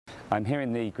I'm here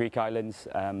in the Greek islands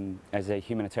as a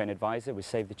humanitarian advisor with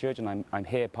Save the Children. I'm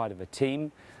here part of a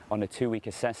team on a 2-week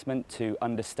assessment to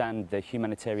understand the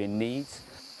humanitarian needs.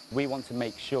 We want to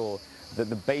make sure that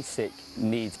the basic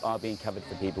needs are being covered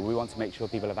for people. We want to make sure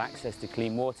people have access to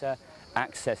clean water,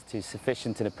 access to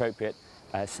sufficient and appropriate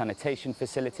sanitation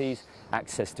facilities,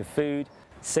 access to food.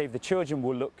 Save the Children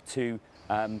will look to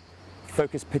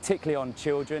focus particularly on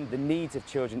children, the needs of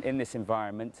children in this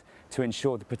environment, to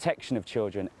ensure the protection of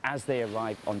children as they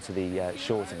arrive onto the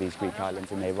shores of these Greek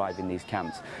islands and they arrive in these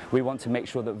camps. We want to make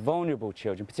sure that vulnerable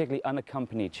children, particularly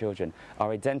unaccompanied children,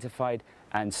 are identified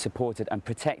and supported and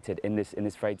protected in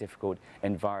this very difficult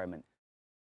environment.